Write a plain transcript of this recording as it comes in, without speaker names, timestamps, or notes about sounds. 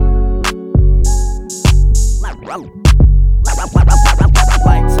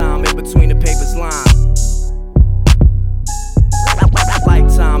Lifetime in between the papers lines.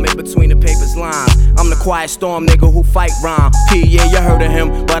 Lifetime in between the papers lines. I'm the quiet storm nigga who fight rhyme. Yeah, you heard of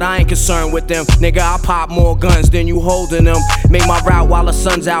him, but I ain't concerned with them. Nigga, I pop more guns than you holding them. Make my route while the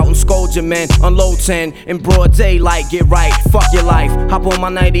sun's out and scold your men. Unload 10 in broad daylight, get right. Fuck your life. Hop on my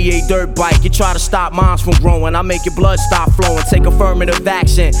 98 dirt bike. You try to stop moms from growing. I make your blood stop flowing. Take affirmative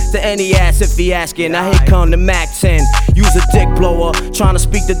action to any ass if he asking. Now here come the Mac 10. Use a dick blower. Trying to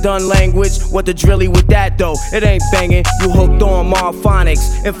speak the done language. What the drilly with that though? It ain't banging. You hooked on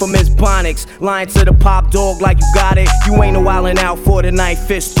Marphonics. Infamous Bonics. Lying to the pop dog like you got it. You ain't no wildin' out for the night.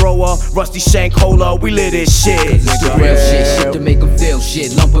 Fist thrower. Rusty shank holder. We lit this shit. It's the real shit to make them feel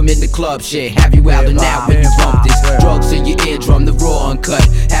shit. Lump them in the club shit. Have you out and out when you bump this. Drugs in your eardrum, the raw uncut.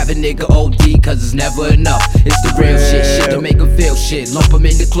 Have a nigga OD cause it's never enough. It's the real shit to make them feel shit. Lump them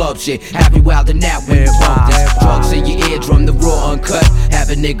in the club shit. Have you out and out when you bump this. Drugs in your eardrum, the raw uncut. Have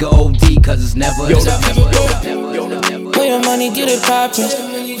a nigga OD cause it's never enough. Put your money, get it poppin'.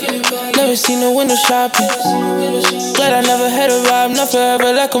 Never seen no window shopping. Glad I never had a ride, not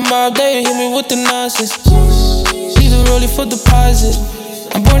forever like a mob. They hit me with the nonsense. Leave the rollie for deposit.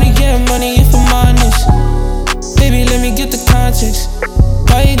 I'm born to get money if I'm honest. Baby, let me get the context.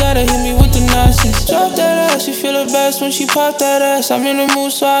 Why you gotta hit me with the nonsense? Drop that ass, you feel the best when she pop that ass. I'm in the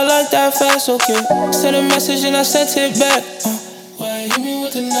mood, so I like that fast, okay. Send a message and I sent it back. Why hit me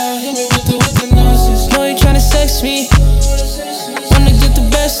with the nonsense? Hit me with the nonsense. Know you tryna sex me. Wanna get the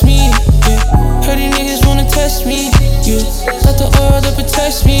best me, yeah. Heard these niggas wanna test me, yeah. Got the oil that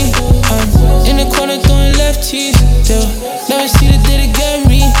protects me. I'm in the corner throwing lefties, yeah. Never see the day to get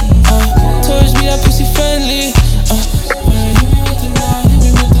me, towards me that pussy friendly, hit me with the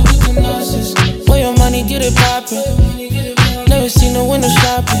nonsense. Where your money, get it poppin'. Never seen no window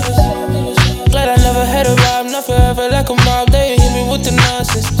shopping. Glad I never had a ride, not forever like a mob. They hit me with the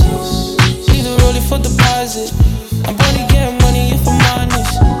nonsense. Leave the rollie for deposit. I'm only getting money if I'm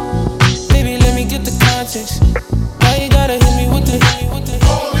honest. Baby, let me get the context. Why you gotta hit me with the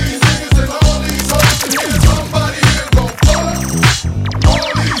All these niggas and all these hoes in here, somebody here gon' fuck.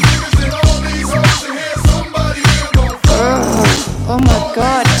 All these niggas and all these hoes in here, somebody here gon' fuck. Oh my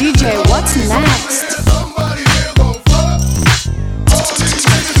god, DJ, what's next? Somebody here gon' fuck. All these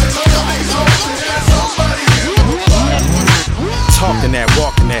niggas and all these hoes in here, somebody here gon' fuck. Talking that,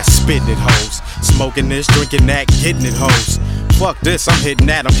 walking that, spitting it, hoes. Smoking this, drinking that, getting it, hoes. Fuck this, I'm hitting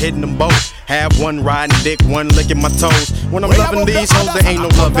that, I'm hitting them both. Have one riding dick, one licking my toes. When I'm loving these hoes, there ain't no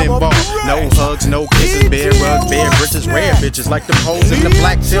love involved. No hugs, no kisses, bare rugs, bare britches, rare bitches like them hoes in the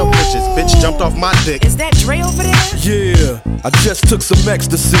black tail bitches. Bitch jumped off my dick. Is that Dre over there? Yeah, I just took some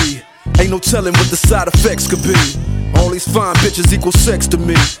ecstasy. Ain't no telling what the side effects could be. All these fine bitches equal sex to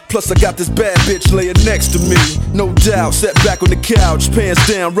me. Plus I got this bad bitch laying next to me. No doubt, sat back on the couch, pants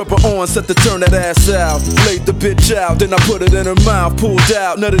down, rubber on, set to turn that ass out. Laid the bitch out, then I put it in her mouth, pulled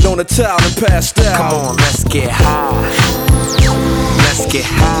out, nutted on a towel and passed out. Come on, let's get high. Let's get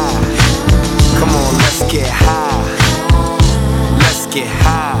high. Come on, let's get high. Let's get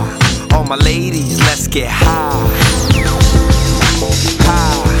high. All my ladies, let's get high.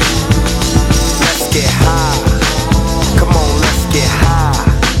 High. Let's get high. Come on, let's get high.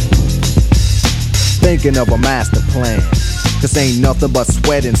 Thinking of a master plan. Cause ain't nothing but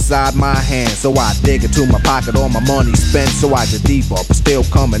sweat inside my hands. So I dig into my pocket, all my money spent. So I get deeper, but still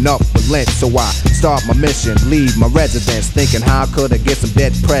coming up with lint. So I start my mission, leave my residence. Thinking how could I get some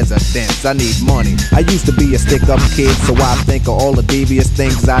dead presidents? I need money. I used to be a stick-up kid, so I think of all the devious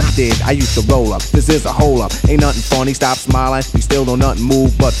things I did. I used to roll up, this is a hole up. Ain't nothing funny, stop smiling. We still don't nothing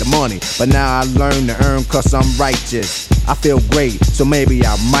move but the money. But now I learn to earn cause I'm righteous. I feel great, so maybe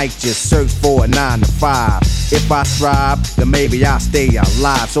I might just search for a 9 to 5. If I strive, then maybe I'll stay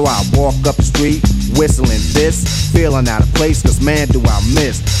alive. So I walk up the street, whistling this, feeling out of place, cause man do I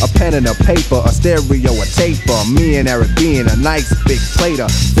miss a pen and a paper, a stereo, a taper. Me and Eric being a nice big plate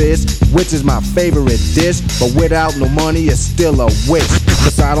of fish, which is my favorite dish. But without no money, it's still a wish.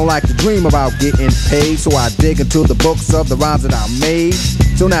 Cause I don't like to dream about getting paid, so I dig into the books of the rhymes that I made.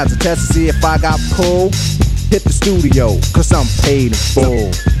 So now to test to see if I got pulled, hit the studio, cause I'm paid in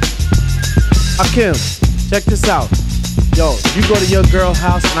full. Akim, check this out. Yo, you go to your girl's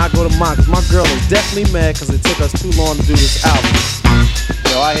house and I go to mine, cause my girl is definitely mad cause it took us too long to do this album.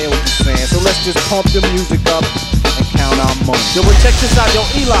 Yo, I hear what you're saying, so let's just pump the music up and count our money. Yo, but check this out, yo,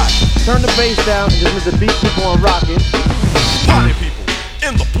 Eli, turn the bass down and just let the beat keep on rocking. Party people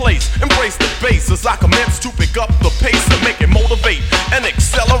in the place, embrace the bass as I commence to pick up the pace and make it motivate and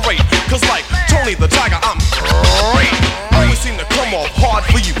accelerate. Cause like Tony the Tiger, I'm great. Always seem to come off hard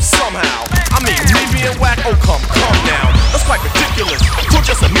for you somehow. I mean, me being whack, oh come now. That's quite ridiculous, so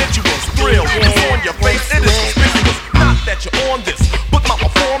just admit you was thrilled. It's on your face, it is conspicuous. Not that you're on this, but my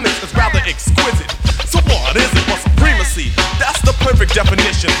performance is rather exquisite. So what is it but supremacy? That's the perfect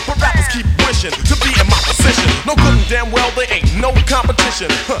definition. But rappers keep wishing to be in my position. No good and damn well there ain't no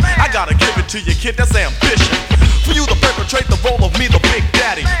competition. I gotta give it to you, kid, that's ambition. For you to perpetrate the role of me, the big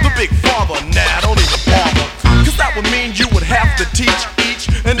daddy, the big father, nah, don't even bother. Cause that would mean you would have to teach each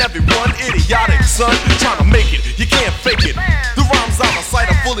and every one idiotic son trying to make it, you can't fake it. The rhymes out of sight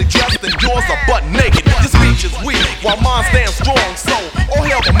are fully dressed and yours are butt naked. Your speech is weak while mine stands strong. So, oh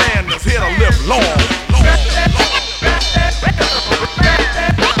hell, the man that's here to live long.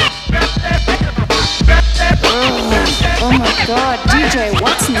 Oh my god, DJ,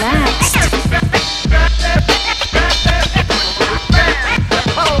 what's next?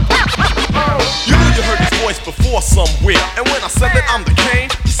 You knew you heard his voice before somewhere. And when I said that I'm the Kane,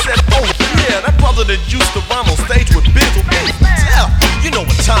 he said, oh yeah, that brother that used to rhyme on stage with Bizzle. Yeah, you know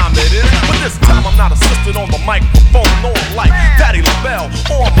what time it is. But this time I'm not assisting on the microphone, nor like Patti LaBelle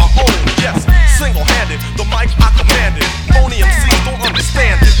or on my own. Yes, single-handed, the mic I commanded. Phony MCs don't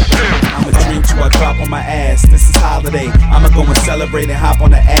understand it. I'ma drink till I drop on my ass. This is holiday. I'ma go and celebrate and hop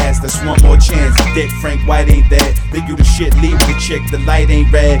on the ass. That's one more chance. Dick Frank White ain't dead. Think you the shit, leave the chick. The light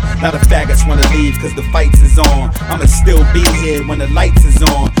ain't red. Now the faggots wanna leave cause the fights is on. I'ma still be here when the lights is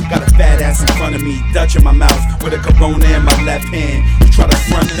on. Got a fat ass in front of me, Dutch in my mouth with a Corona in my left hand. You try to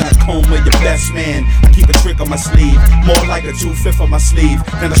front in a coma, your best man. I keep a trick on my sleeve, more like a 2/5 on my sleeve.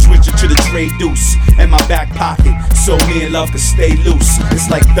 Then I switch it to the tray deuce in my back pocket, so me and love can stay loose. It's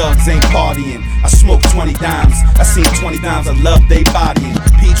like thugs ain't partying. I smoke 20 dimes, I seen 20 dimes, I love they bodying.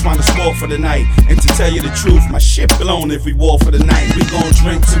 P trying to score for the night, and to tell you the truth, my shit blown if we war for the night. We gon'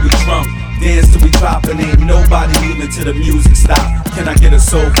 drink till we drunk, dance till we drop, and ain't nobody leaving till the music stop. Can I get a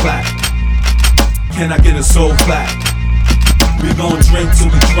soul clap? Can I get a soul clap? We gon' drink till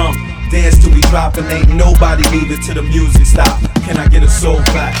we drunk, dance till we drop, and ain't nobody leaving till the music stop. Can I get a soul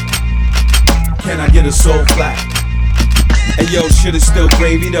clap? Can I get a soul clap? Hey yo, shit is still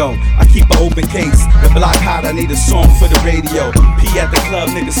gravy though. I keep an open case. The block hot, I need a song for the radio. P at the club,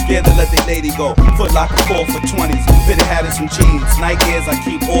 niggas scared to let their lady go. Foot locker 4 for 20s. Fitted hat and some jeans. Nike Airs, I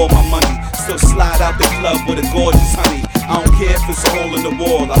keep all my money. Still slide out the club with a gorgeous honey. I don't care if it's a hole in the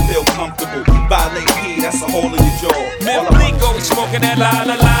wall, I feel comfortable. Violate P, that's a hole in your jaw. Man, Blingo, he smoking that la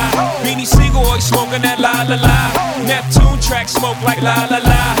la la. Beanie Siegel, he smoking that la la la. Neptune track smoke like la la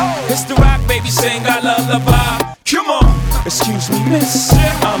la. It's the rock, baby, sing I lullaby. Come on, excuse me, miss,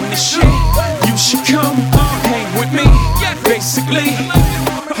 I'm the shit. You should come hang with me, basically.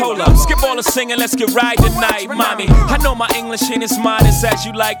 Hold up, skip all the singing, let's get right tonight, mommy. I know my English ain't as modest as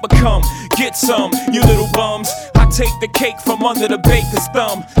you like, but come, get some, you little bums. I take the cake from under the baker's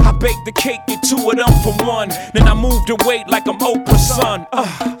thumb. I bake the cake, get 2 of them for one. Then I move the weight like I'm Oprah's son.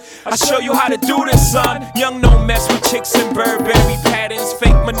 I show you how to do this, son. Young no mess with chicks and Burberry patterns.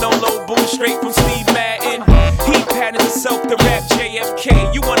 Fake Manolo, boom, straight from Steve Madden. He patterns himself to rap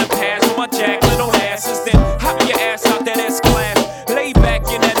JFK. You wanna pass on my jack, little asses, then hop your ass out that S-Class. Lay back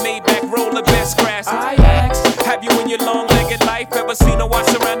in that Maybach, roll the best grass. I ask, have you in your long-legged life ever seen a watch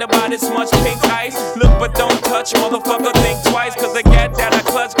surrounded by this much pink ice? Look but don't touch, motherfucker, think twice. Cause the gat that I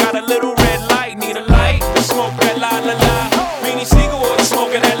clutch got a little red light. Need a light, smoke that la la la. Beanie Siegel, is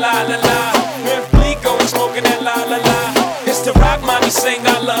smoking that la la la. Myth Blico, is smoking that la la la. It's the rock mommy sing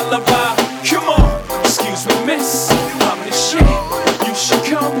our lullaby. Come on, excuse me, miss, I'm the shit. You should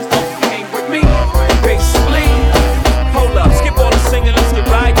come hang with me, basically. Hold up, skip all the singing, let's get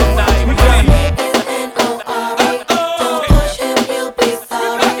right tonight. We got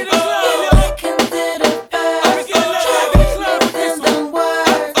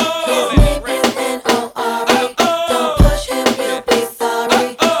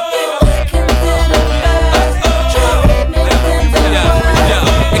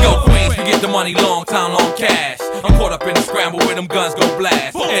long time, long cash. I'm caught up in the scramble where them guns go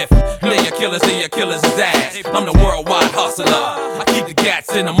blast. If lay your killers in your killers' ass, I'm the worldwide hustler. I keep the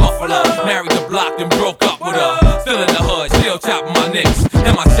gats in the muffler. Married the block and broke up with her. Still in the hood, still chopping my nicks.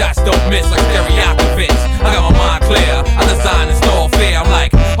 And my shots don't miss like Stereokovic. I got my mind clear, I design and store fair. I'm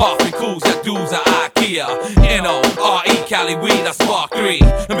like Harvey Coos, that dudes are IKEA. N-O-R-E, Cali weed, I spark 3.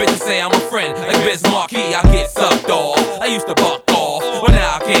 And bitches say I'm a friend, like Biz Marquis. I get sucked off, I used to buck off, but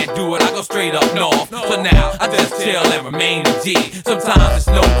now I can't do it, I go straight up north. So now I just chill and remain a G. Sometimes it's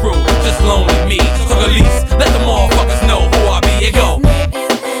no crew, just lonely me. So at least let the motherfuckers know who I be. It go.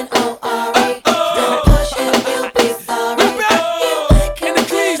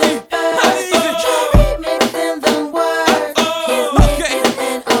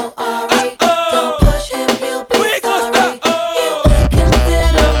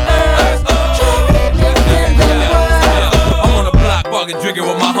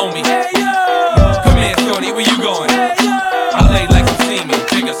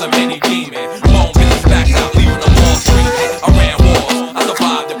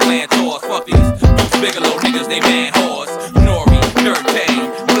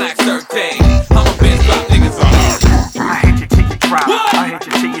 hit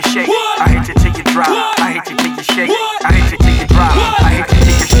you till you shake. I hit you till you drop. I hit you till you shake. I hit you till you drop. I hit you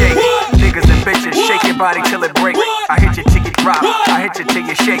till you shake. Niggas and bitches, shake your body till it break. I hit you till you drop. I hit you till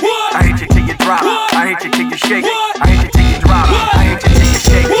you shake. I hit you till you drop. I hit you till you shake. I hit you till you drop. I hit you till you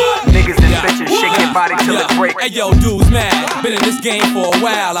shake. Niggas and bitches, shake your body till it break. Hey yo, dudes mad. Been in this game for a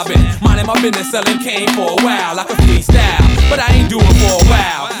while. I've been minding my business, selling cane for a while. I can freestyle, but I ain't doing for a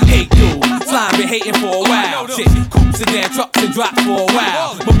while. Hate dude, slime been hating for a while. Shit, coops and damn trucks and drops for a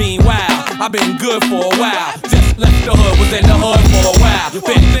while. But meanwhile, I've been good for a while. Just left the hood, was in the hood for a while.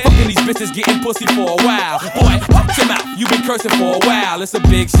 Been fucking these bitches, getting pussy for a while. Boy, watch your mouth, you been cursing for a while. It's a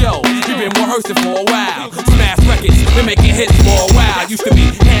big show, you been rehearsing for a while. Smash records, been making hits for a while. Used to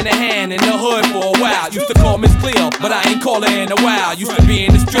be hand in hand in the hood for a while. Used to call Miss Cleo, but I ain't call her in a while. Used to be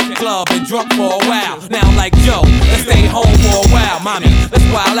in the strip club and drunk for a while. Now I'm like, Joe, let's stay home for a while. Mommy, let's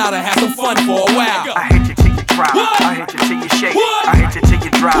wild out and have some fun for a while. I hit you till you drop. I hit you till you shake. I hit you till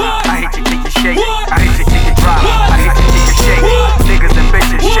you drop. I hit you till you shake. I hit you till you drop. I hit you till you shake. Niggas and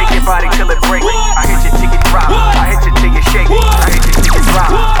bitches, shake your body till it break. I hit you till you drop. I hit you till you shake. I hit you till you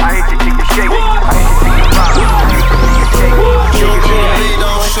drop. I hit you till you shake. I hit you till you drop. I hit you till you shake.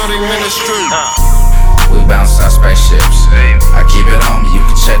 We bounce our spaceships. I keep it on me, you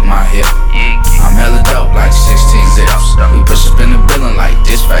can check my hip. I'm hella dope like 16 zips. We push up in the building like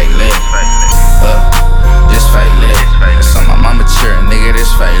this fake lit. This fake lit. It's on my mama cheering, nigga,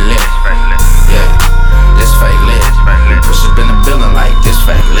 this fake lit. Yeah, this fake lit. We push up in the building like this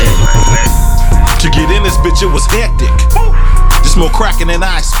fake lit. To get in this bitch, it was hectic. Just more cracking than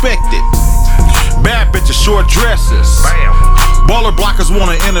I expected. Bad bitches, short dresses. Baller blockers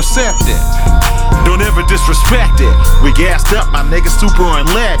wanna intercept it. Don't ever disrespect it. We gassed up, my niggas super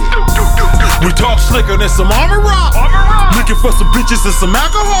unleaded. We talk slicker than some armor rock. Looking for some bitches and some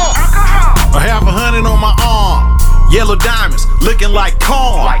alcohol. I have 100 on my arm. Yellow diamonds, looking like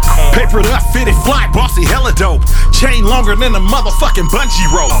corn. Papered up, fitted fly, bossy, hella dope. Chain longer than a motherfucking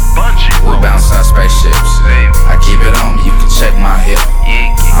bungee rope. We bounce our spaceships. I keep it on me, you can check my hip.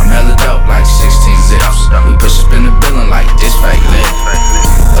 I'm hella dope like 16 zips. We push up in the building like this fake lit.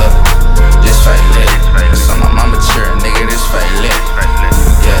 This fake lit. It's on my mama cheering, nigga, this fake lit.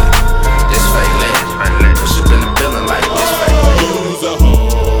 Yeah, this fake lit. Push up in the building like this fake lit. Use a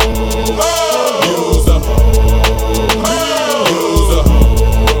hoe. Use a hoe. Use a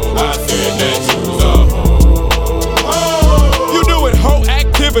hoe. I said that use a hoe. You doing hoe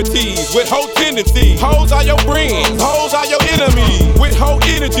activities with hoe tendencies. Hoes are your friends, hoes are your enemies. With hoe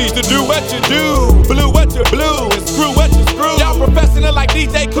energies to do what you do, blue what you blue, and screw what you screw. Y'all professional like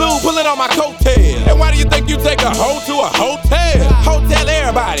DJ Clue, pulling on my coattail. And why do you think you take a hoe to a hotel? Hotel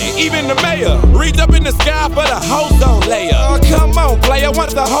everybody, even the mayor. Reach up in the sky for the ozone layer. Come on, player,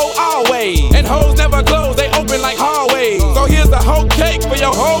 once a hoe always. And hoes never close, they open like hallways. So here's the hoe cake for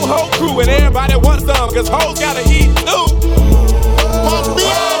your whole crew. And everybody wants some, cause hoes gotta eat too.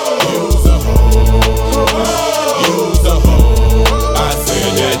 Use a hoe. Use a hoe. I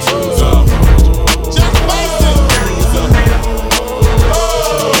said that use a hoe. Just face it. Use a hoe.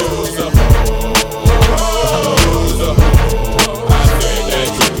 Use a hoe. Use a hoe. I said that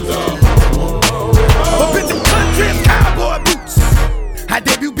use a hoe. Up in them country cowboy boots. I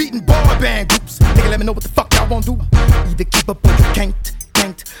debut beating boy band groups. Nigga, let me know what the fuck y'all won't do. Either keep up or you can't.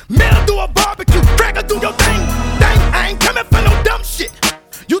 Mill do a barbecue, cracker do your thing. I ain't coming for no dumb shit.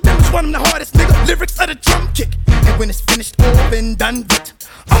 You think it's one of the hardest nigga lyrics of the drum kick. And when it's finished, all been done with,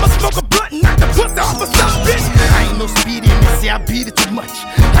 I'ma smoke a blunt and knock the pussy off of some bitch. I ain't no speedy and they say I beat it too much.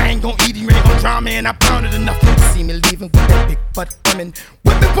 I ain't gon' eat him, ain't gon' drown me, and I pounded enough. You see me leaving with that big butt woman.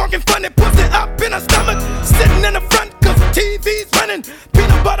 Whipping, walking funny, pussy up in her stomach. Sitting in the front cause TV's running.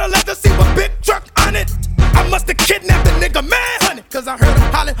 Peanut butter leather, see what big truck on it. I musta kidnapped the nigga, man, honey. Cause I heard him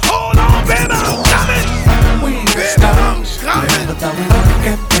hollering, hold on, baby, I'm coming. Baby, I'm coming. Never thought we would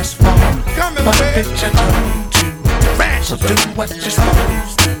get this far. Coming, but baby. bitch, I told you. So do what you're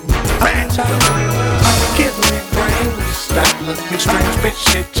supposed to. Give me brains. Stop looking strange, bitch,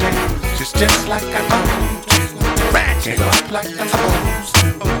 shit changes. Just like I told you. Get up like I'm supposed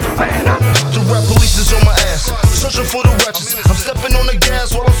to. The rap police is on my ass, searching for the wretches. I'm stepping on the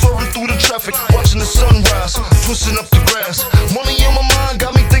gas while I'm swerving through the traffic, watching the sunrise, twisting up the grass. Money in my mind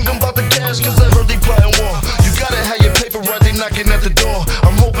got me thinking about the gas, cause I heard they plotting war. You gotta have your paper right, they knocking at the door.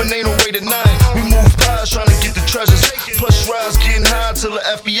 I'm hoping ain't no way tonight. We move past trying to get the treasures. Plush rides getting high till the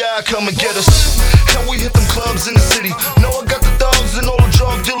FBI come and get us. And we hit them clubs in the city. Know I got the dogs and all the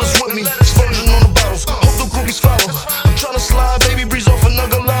drug dealers with me. Splurging on the bottles, hope the groupies follow. I'm trying to slide, baby, breeze off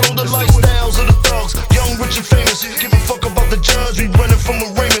another lotto. The lifestyles of the thugs, young, rich and famous. Give a fuck about the judge, we running from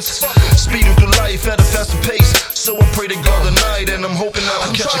arraignments. Speeding through life at a faster pace, so I pray to God tonight, and I'm hoping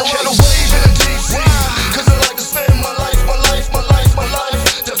I'm trying to ride a wave in the deep sea, cause I like to spend my life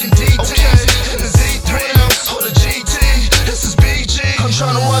ducking DTs in the Z3 or the GT. This is BG. I'm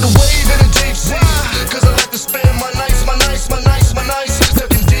trying to ride a wave in the deep sea, cause I like to spend my nights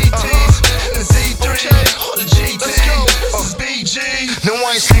ducking DTs in the Z3 or the GT. This is BG. No,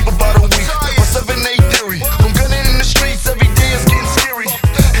 I ain't sleep about a week. My 7-8 theory. I'm gunning in the streets every day. It's getting scary.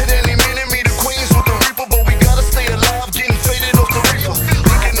 At any minute, me the Queens with the Reaper, but we gotta stay alive. Getting faded off the reefer.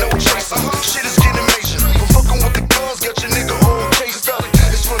 Looking no chaser. Shit is getting major. I'm fucking with the guns, got your nigga all chased up.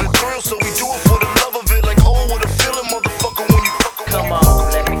 It's for the thrill, so we do it for the love of it. Like oh, what a feeling, motherfucker, when you fucking. Come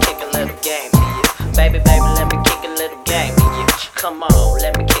on, let me kick a little game to you, baby, let me kick a little game to you. Come on,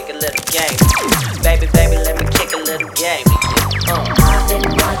 let me kick a little game to you, baby, let me kick a little game to you. I've been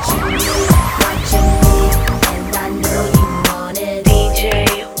watching you, and I know you want it.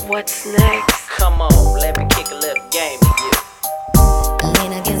 DJ, what's next? Come on, let me kick a little game to you.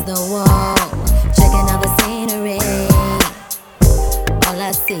 Lean against the wall, checking out the scenery. All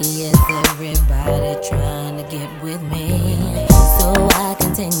I see is everybody trying to get with me. So I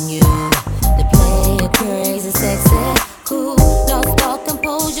continue to play a crazy, sexy, cool, lost all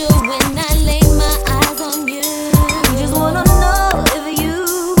composure when I lay my eyes on you. Just wanna know if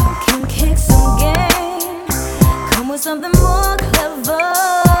you can kick some game, come with something more clever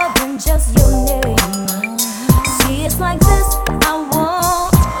than just your name. See, it's like this, I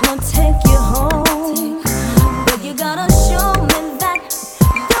wanna take you home, but you gotta show me that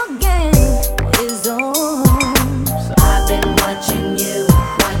your game is on. So I've been watching you,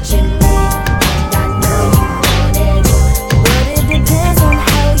 watching me, and I know you want it, but it depends on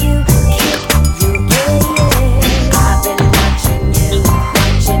how you kick, you get it. I've been watching you,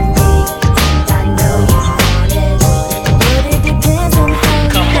 watching me, and I know you want it, but it depends on how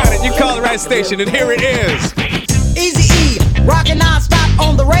you got it, you call the right station, and here it is. Easy E, rockin' non-stop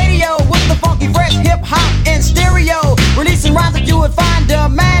on the radio with the funky, fresh hip-hop in stereo. Releasing rhymes that you would find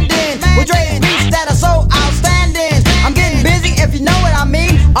demanding, with Dre's beats that are so outstanding. I'm getting busy if you know what I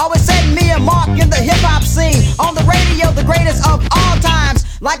mean. Always setting me a mark in the hip-hop scene. On the radio, the greatest of all times,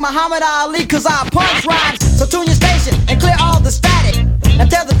 like Muhammad Ali, cause I punch rhymes. So tune your station and clear all the static. Now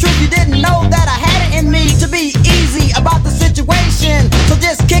tell the truth, you didn't know that I had it in me to be easy about the situation. So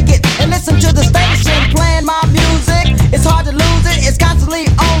just kick it and listen to the station playing my music. It's hard to lose it, it's constantly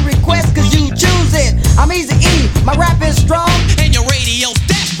on request cause you choose it. I'm Easy E, my rap is strong, and your radio's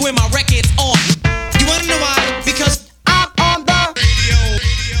that's where my record's on. You wanna know why? Because I'm on the radio.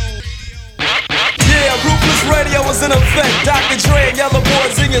 Yeah, Ruthless Radio is in effect. Dr. Dre and Yellow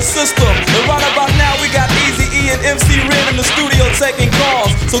Boys in your system. And right about now we got Easy E and MC Ren in the studio taking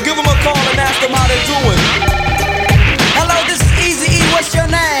calls. So give them a call and ask them how they're doing. Hello, this is Easy E, what's your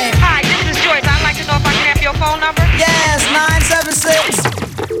name? Hi, this is Joyce. I'd like to know if I can have your phone number. Yes, 976.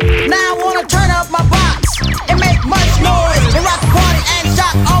 Now I wanna turn up my box and make much noise and rock the party and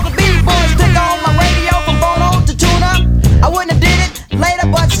shock all the B-boys. Click on my radio from Bono to Tuna. I wouldn't have did it later,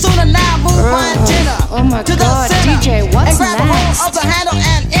 but sooner. Now move my antenna to the center DJ, what's and grab a hold of the handle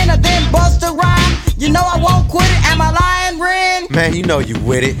and enter, then bust a rhyme. You know I won't quit it. Am I lying, Ren? Man, you know you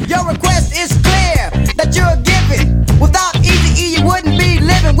with it. Your request is clear that you're giving. Without Easy E, you wouldn't be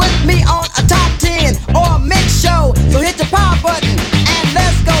living with me on a top 10 or a mix show. So hit the power button and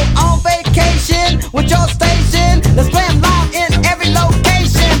let's go on vacation with your station. Let's play 'em live in every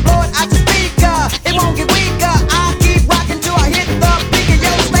location. Blow it out the speaker, it won't get weaker. I'll keep rocking till I hit the speaker.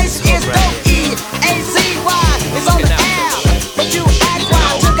 Your station is O-E-A-C-Y. It's on the air, but you act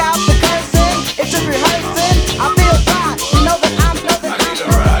right. Took out the cursing, it took rehearsing. I feel fine, you know that I'm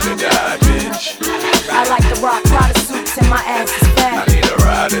ride or die, bitch. I like the rock, Prada suits and my ass is fat. I need a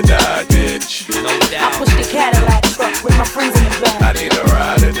ride or die, bitch. No doubt. I push the Cadillac truck with my friends in the back. I need a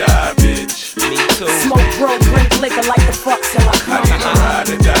ride or die, bitch. Me too. Smoke, bro, drink liquor like the fuck till I come. I need a ride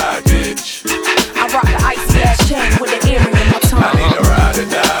or die, bitch. I rock the icy ass chain with the earring in my tongue. I need a ride or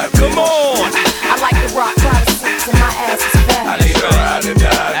die, bitch. Come on. I like the rock, Prada suits and my ass is fat. I need a ride or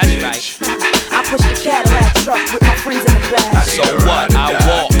die, bitch. I push the Cadillac truck with my friends in the back. So what? I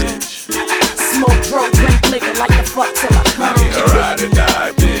walk. Smoke, bro, drink liquor like the fuck till I come. I need a ride or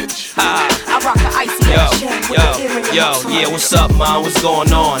die, bitch. I rock the icy ass chain with the earring in my tongue. Yeah, what's up, man? What's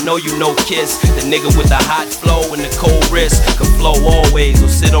going on? Know you know Kiss, the nigga with the hot flow and the cold wrist. Can flow always or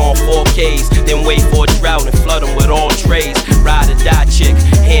sit on 4Ks, then wait for a drought and flood them with all trays. Ride or die chick,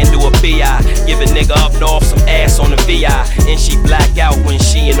 handle a BI. Give a nigga up north some ass on the VI. And she black out when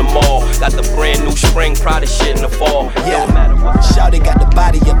she in the mall. Got the brand new spring Prada shit in the fall. Yeah, Shawty got the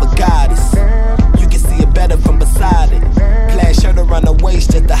body of a goddess. You can see it better from beside it. Plaid shirt around the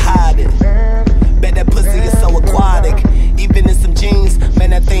waist just to hide it. Bet that pussy is so aquatic. Even in some jeans, man,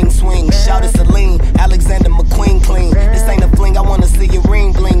 that thing swing. Shout it Celine, Alexander McQueen clean. This ain't a fling, I wanna see your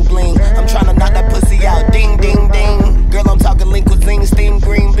ring bling bling. I'm tryna knock that pussy out, ding ding ding. Girl, I'm talking lean cuisine, steamed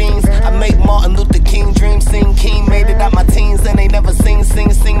green beans. I make Martin Luther King dream sing. King made it out my teens and they never sing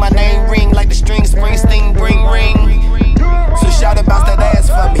my name ring like the string Springsteen bring ring. So shout about that ass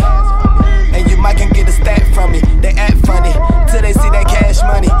for me, and you might can get a stat from me. They act funny till they see that cash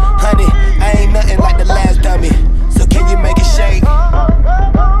money, honey. I ain't nothing like the last dummy. So can you make it shake?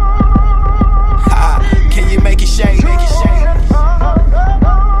 Can you make it shake?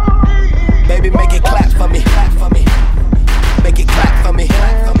 Baby, make it clap for me. Make it clap for me.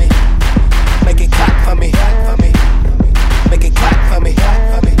 Make it clap for me. Make it clap for me.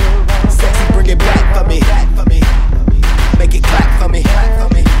 Sexy, bring it back for me. Make it clap for me.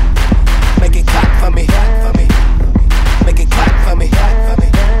 Make it clap for me. Make it clap for me.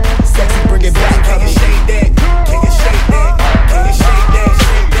 Sexy, bring it back for me. Can you shake that? Can you shake that? Can you shake that?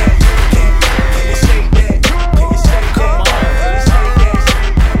 Can you shake that? Can you shake that? Come on, can you shake that?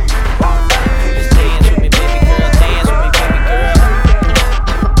 Just dance with me, baby girl. Dance with me, baby girl.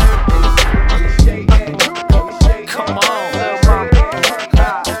 Come on,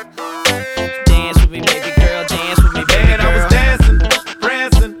 dance with me, baby girl. Dance with me, baby girl. And I was dancing,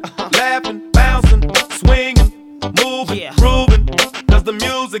 prancing, laughing, bouncing, swinging, moving, grooving. Cause the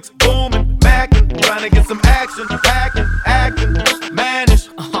music's booming, macking, trying to get some action, packing, acting, mannish,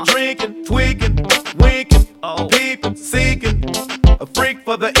 drinking, tweaking, winking, peeping, seeking. A freak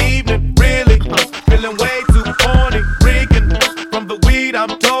for the evening, really. Feeling way too horny, reeking from the weed I'm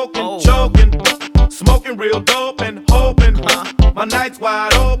toking, choking. Smoking real dope and hoping my night's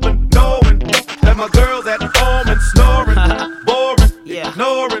wide open, knowing that my girl's at home and snoring, boring,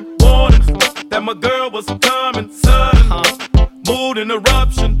 ignoring warnings that my girl was coming sudden. Mood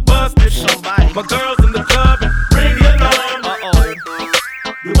interruption, busted. My girl's in the club and ring the alarm.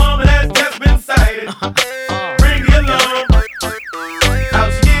 The woman has just been sighted. Ring the alarm. How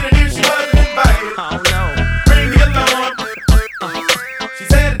she get it if she wasn't invited? Ring the alarm. She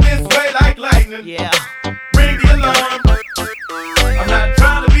said it this way like lightning. Ring the alarm. I'm not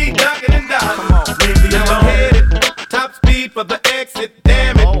trying to be ducking and dodging. Ring the alarm. Headed top speed for the exit.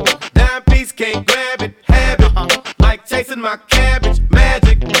 Damn it, dime piece can't grab it. Have it like chasing my cabbage.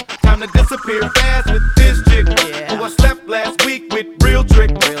 Magic, time to disappear fast with this chick who I slept last week with. Real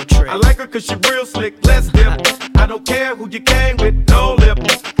trick. I like her cause she real slick. Let's dip. I don't care who you came with. No lip.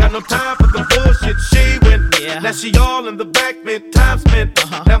 Got no time for the bullshit. She went. Now she all in the back mid. Time spent.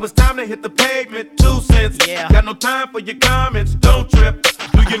 Now it's time to hit the pavement. 2 cents. Got no time for your comments. Don't trip.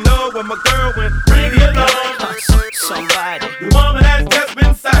 Do you know where my girl went? Ring the alarm. Somebody. The woman has just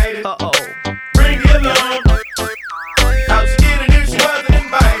been sighted. Ring the alarm. How she get it if she wasn't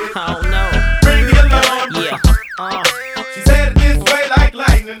invited? I don't know. Ring the alarm. She said it this way like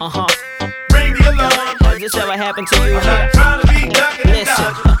lightning. Ring the alarm. Has this ever happened to you? I'm not trying to be ducking and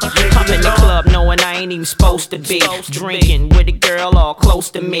dodging. I'm in the club knowing I ain't even supposed to be drinking with a girl all close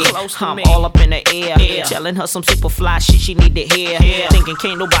to me. I'm all up in the air, telling her some super fly shit she need to hear. Thinking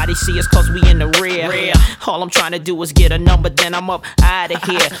can't nobody see us cause we in the rear. All I'm trying to do is get a number, then I'm up out of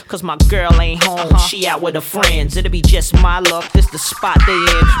here. Cause my girl ain't home, she out with her friends. It'll be just my luck, this the spot they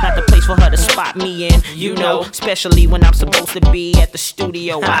in. Not the place for her to spot me in, you know. Especially when I'm supposed to be at the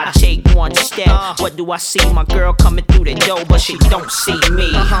studio. I take one step, what do I see? My girl coming through the door, but she don't see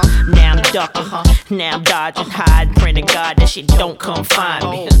me. Now I'm ducking, now I'm dodging, hiding, praying to God that she don't come find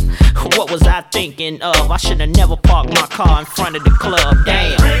me. What was I thinking of? I should've never parked my car in front of the club.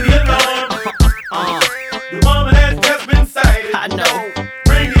 Damn. Ring the alarm. The woman has just been sighted. I know.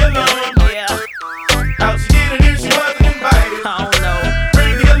 Ring the alarm. How she get it if she wasn't invited? I don't know.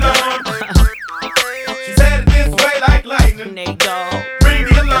 Ring the alarm. She said it this way like lightning. Nate Dogg. Ring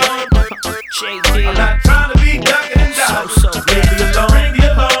the alarm. JD. I'm not trying to be ducking and dodging. Ring the alarm. Ring the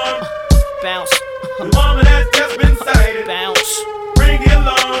alarm. Bounce. The woman has just been sighted. Bounce. Ring the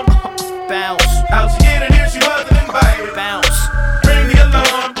alarm. Bounce. How she get it if she wasn't invited? Bounce. Ring the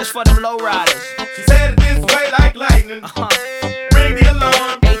alarm. Just for them lowriders. She said it this way like lightning. Ring the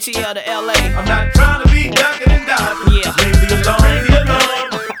alarm. ATL to LA. I'm not trying to be ducking and dodging. Ring the alarm. Ring the alarm.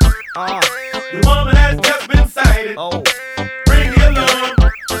 The woman has just been sighted. Ring the alarm.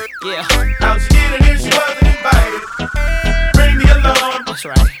 How she get it if she wasn't invited? Ring the alarm. That's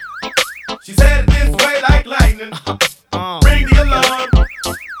right. She said it this way like lightning. Ring the alarm.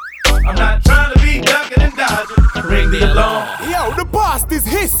 I'm not trying to be ducking and dodging. Ring the alarm. Yo, the past is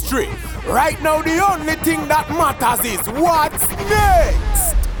history. Right now, the only thing that matters is what's next.